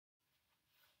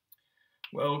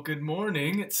Well, good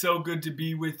morning. It's so good to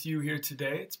be with you here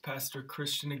today. It's Pastor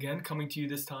Christian again, coming to you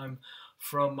this time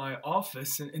from my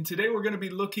office. And today we're going to be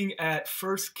looking at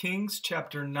 1 Kings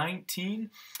chapter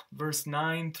 19, verse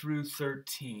 9 through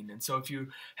 13. And so if you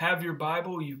have your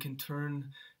Bible, you can turn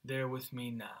there with me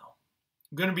now.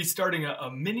 I'm going to be starting a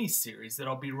mini-series that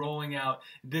I'll be rolling out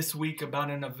this week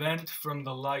about an event from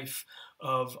the life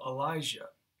of Elijah.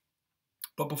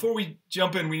 But before we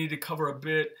jump in, we need to cover a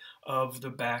bit of the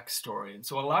backstory. And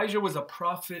so Elijah was a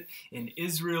prophet in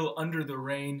Israel under the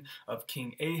reign of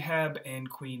King Ahab and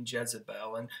Queen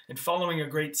Jezebel. And following a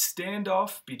great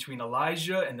standoff between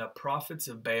Elijah and the prophets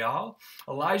of Baal,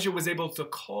 Elijah was able to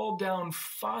call down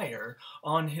fire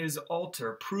on his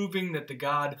altar, proving that the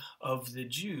God of the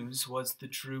Jews was the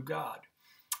true God.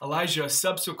 Elijah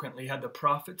subsequently had the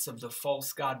prophets of the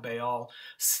false god Baal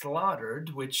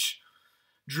slaughtered, which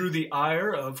drew the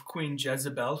ire of Queen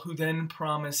Jezebel, who then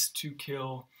promised to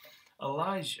kill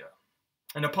Elijah.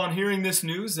 And upon hearing this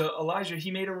news, Elijah,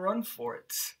 he made a run for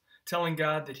it, telling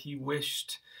God that he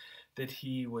wished that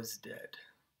he was dead.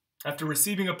 After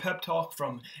receiving a pep talk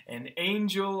from an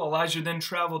angel, Elijah then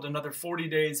traveled another 40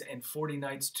 days and 40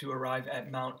 nights to arrive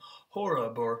at Mount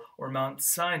Horeb, or Mount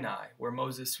Sinai, where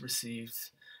Moses received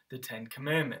the Ten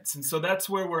Commandments. And so that's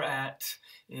where we're at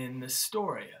in the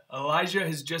story. Elijah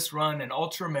has just run an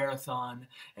ultra marathon,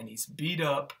 and he's beat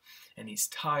up, and he's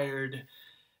tired,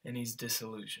 and he's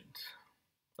disillusioned.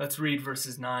 Let's read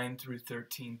verses 9 through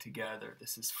 13 together.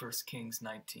 This is 1 Kings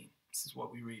 19. This is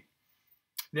what we read.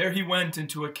 There he went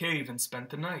into a cave and spent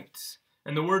the night.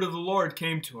 And the word of the Lord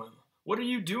came to him. What are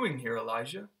you doing here,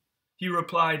 Elijah? He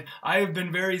replied, I have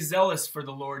been very zealous for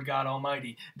the Lord God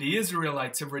Almighty. The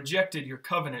Israelites have rejected your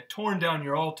covenant, torn down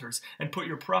your altars, and put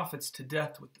your prophets to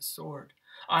death with the sword.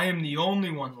 I am the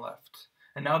only one left,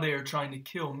 and now they are trying to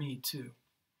kill me too.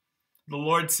 The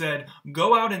Lord said,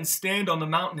 Go out and stand on the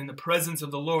mountain in the presence of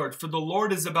the Lord, for the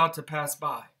Lord is about to pass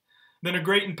by. Then a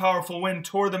great and powerful wind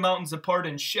tore the mountains apart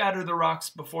and shattered the rocks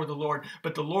before the Lord,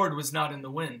 but the Lord was not in the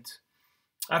wind.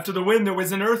 After the wind there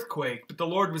was an earthquake, but the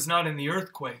Lord was not in the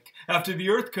earthquake. After the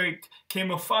earthquake came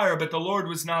a fire, but the Lord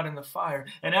was not in the fire.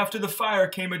 And after the fire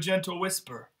came a gentle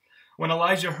whisper. When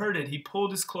Elijah heard it, he pulled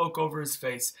his cloak over his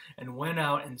face and went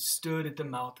out and stood at the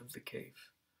mouth of the cave.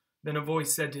 Then a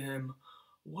voice said to him,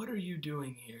 What are you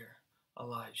doing here,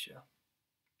 Elijah?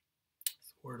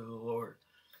 It's the word of the Lord.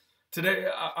 Today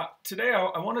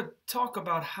I want to talk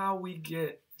about how we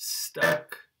get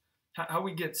stuck.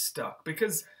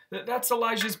 Because that's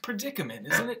Elijah's predicament,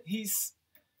 isn't it? He's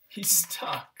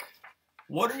stuck.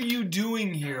 What are you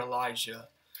doing here, Elijah?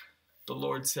 The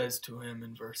Lord says to him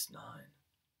in verse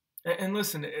 9. And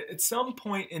listen, at some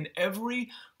point in every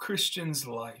Christian's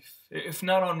life, if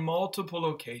not on multiple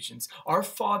occasions, our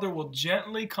Father will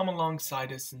gently come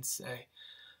alongside us and say,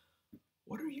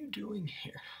 What are you doing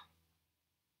here?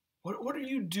 What are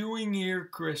you doing here,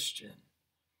 Christian?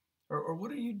 Or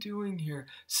what are you doing here,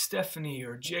 Stephanie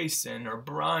or Jason or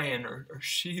Brian or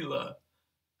Sheila?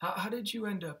 How did you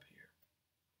end up here?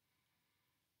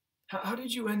 How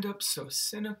did you end up so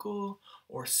cynical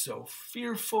or so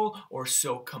fearful or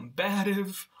so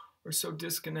combative or so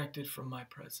disconnected from my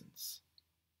presence?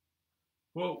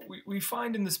 Well, we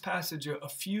find in this passage a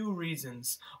few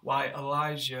reasons why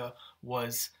Elijah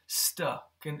was stuck.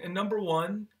 And number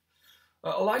one,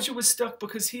 Elijah was stuck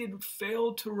because he had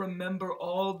failed to remember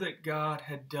all that God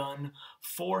had done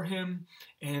for him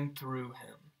and through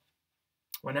him.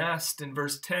 When asked in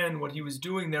verse 10 what he was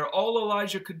doing there, all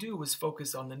Elijah could do was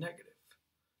focus on the negative.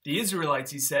 The Israelites,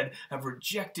 he said, have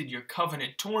rejected your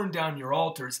covenant, torn down your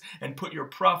altars, and put your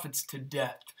prophets to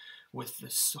death with the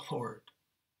sword.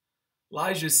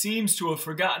 Elijah seems to have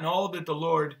forgotten all that the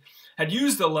Lord had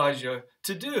used Elijah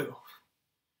to do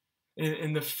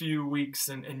in the few weeks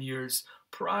and years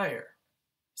prior.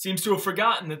 Seems to have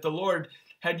forgotten that the Lord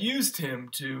had used him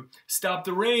to stop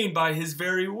the rain by his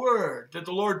very word, that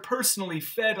the Lord personally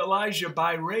fed Elijah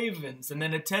by ravens and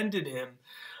then attended him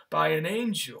by an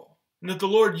angel, and that the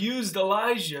Lord used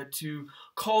Elijah to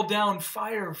call down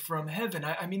fire from heaven.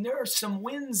 I mean, there are some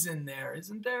wins in there,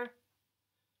 isn't there?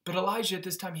 But Elijah at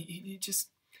this time, he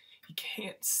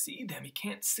can't see them. He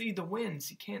can't see the winds.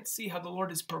 He can't see how the Lord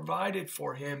has provided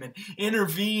for him and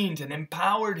intervened and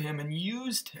empowered him and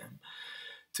used him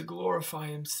to glorify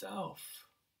himself.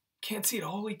 Can't see it.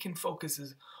 All he can focus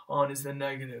on is the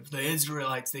negative. The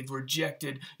Israelites, they've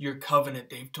rejected your covenant.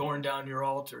 They've torn down your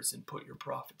altars and put your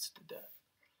prophets to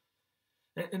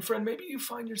death. And friend, maybe you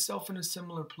find yourself in a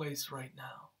similar place right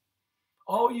now.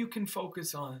 All you can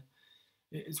focus on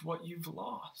is what you've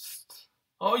lost.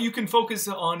 All you can focus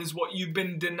on is what you've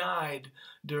been denied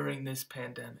during this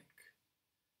pandemic.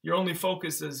 Your only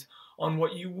focus is on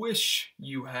what you wish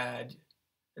you had.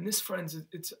 And this, friends,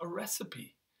 it's a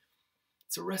recipe.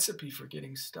 It's a recipe for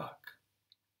getting stuck.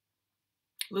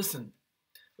 Listen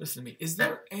to me. Is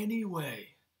there any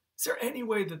way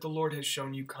that the Lord has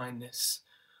shown you kindness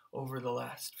over the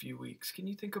last few weeks? Can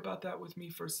you think about that with me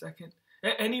for a second?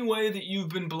 Any way that you've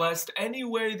been blessed, any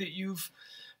way that you've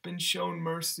been shown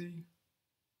mercy?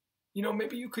 You know,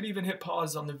 maybe you could even hit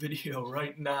pause on the video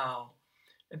right now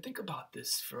and think about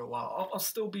this for a while. I'll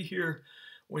still be here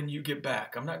when you get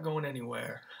back. I'm not going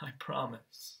anywhere, I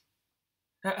promise.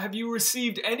 Have you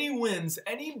received any wins,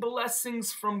 any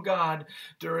blessings from God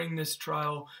during this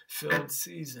trial-filled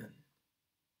season?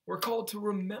 We're called to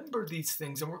remember these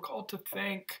things, and we're called to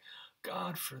thank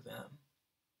God for them.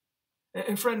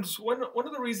 And friends, one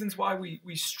of the reasons why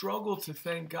we struggle to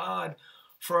thank God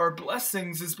for our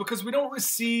blessings is because we don't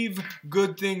receive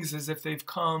good things as if they've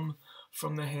come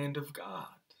from the hand of God.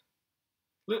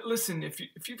 Listen, if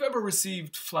you've ever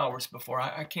received flowers before,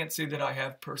 I can't say that I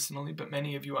have personally, but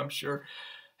many of you, I'm sure,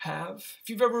 have. If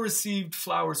you've ever received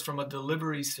flowers from a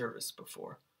delivery service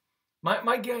before,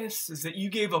 my guess is that you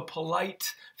gave a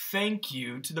polite thank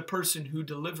you to the person who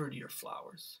delivered your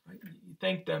flowers. Right? You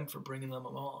thanked them for bringing them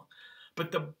along.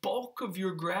 But the bulk of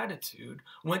your gratitude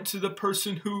went to the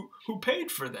person who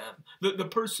paid for them, the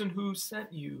person who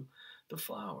sent you the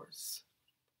flowers.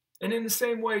 And in the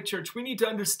same way, church, we need to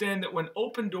understand that when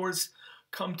open doors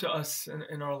come to us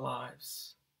in our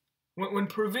lives, when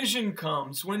provision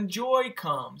comes, when joy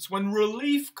comes, when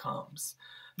relief comes,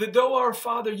 that though our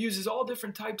Father uses all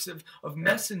different types of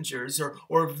messengers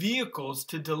or vehicles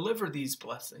to deliver these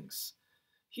blessings,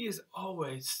 He is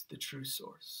always the true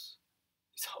source.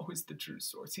 He's always the true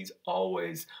source. He's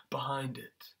always behind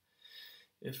it,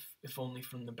 if only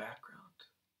from the background.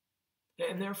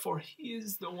 And therefore, He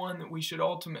is the one that we should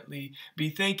ultimately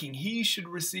be thanking. He should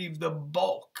receive the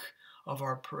bulk of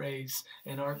our praise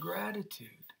and our gratitude.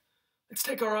 Let's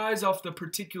take our eyes off the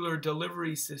particular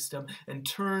delivery system and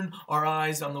turn our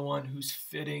eyes on the one who's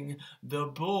footing the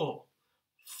bill.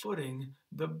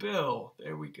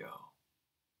 There we go.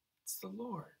 It's the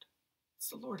Lord. It's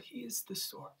the Lord. He is the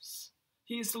source.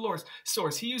 He is the Lord's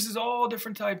source. He uses all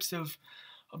different types of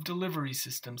delivery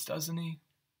systems, doesn't He?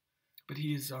 But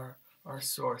He is our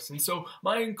source. And so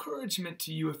my encouragement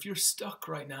to you, if you're stuck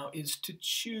right now, is to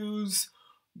choose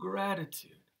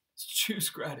gratitude. Choose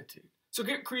gratitude. So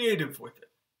get creative with it.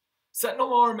 Set an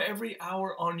alarm every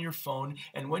hour on your phone,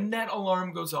 and when that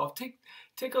alarm goes off, take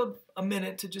a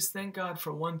minute to just thank God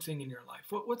for one thing in your life.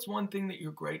 What's one thing that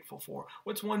you're grateful for?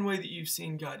 What's one way that you've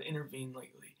seen God intervene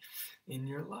lately in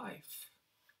your life?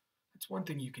 That's one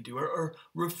thing you can do. Or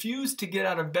refuse to get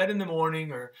out of bed in the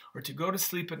morning or to go to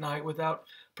sleep at night without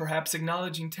perhaps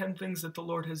acknowledging 10 things that the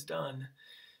Lord has done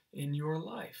in your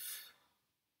life.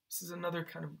 This is another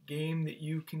kind of game that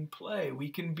you can play. We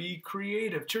can be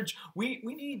creative. Church, we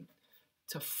need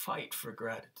to fight for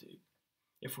gratitude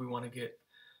if we want to get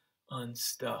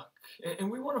unstuck. And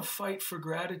we want to fight for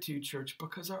gratitude, church,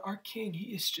 because our King,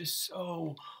 He is just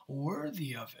so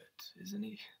worthy of it, isn't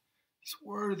He? He's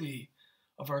worthy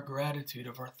of our gratitude,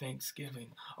 of our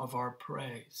thanksgiving, of our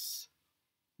praise.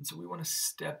 And so we want to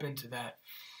step into that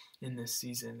in this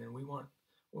season, and we want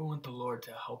the Lord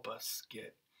to help us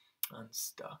get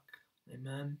unstuck.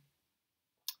 Amen.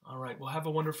 All right. Well, have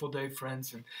a wonderful day,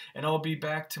 friends, and I'll be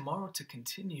back tomorrow to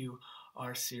continue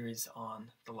our series on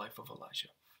the life of Elijah.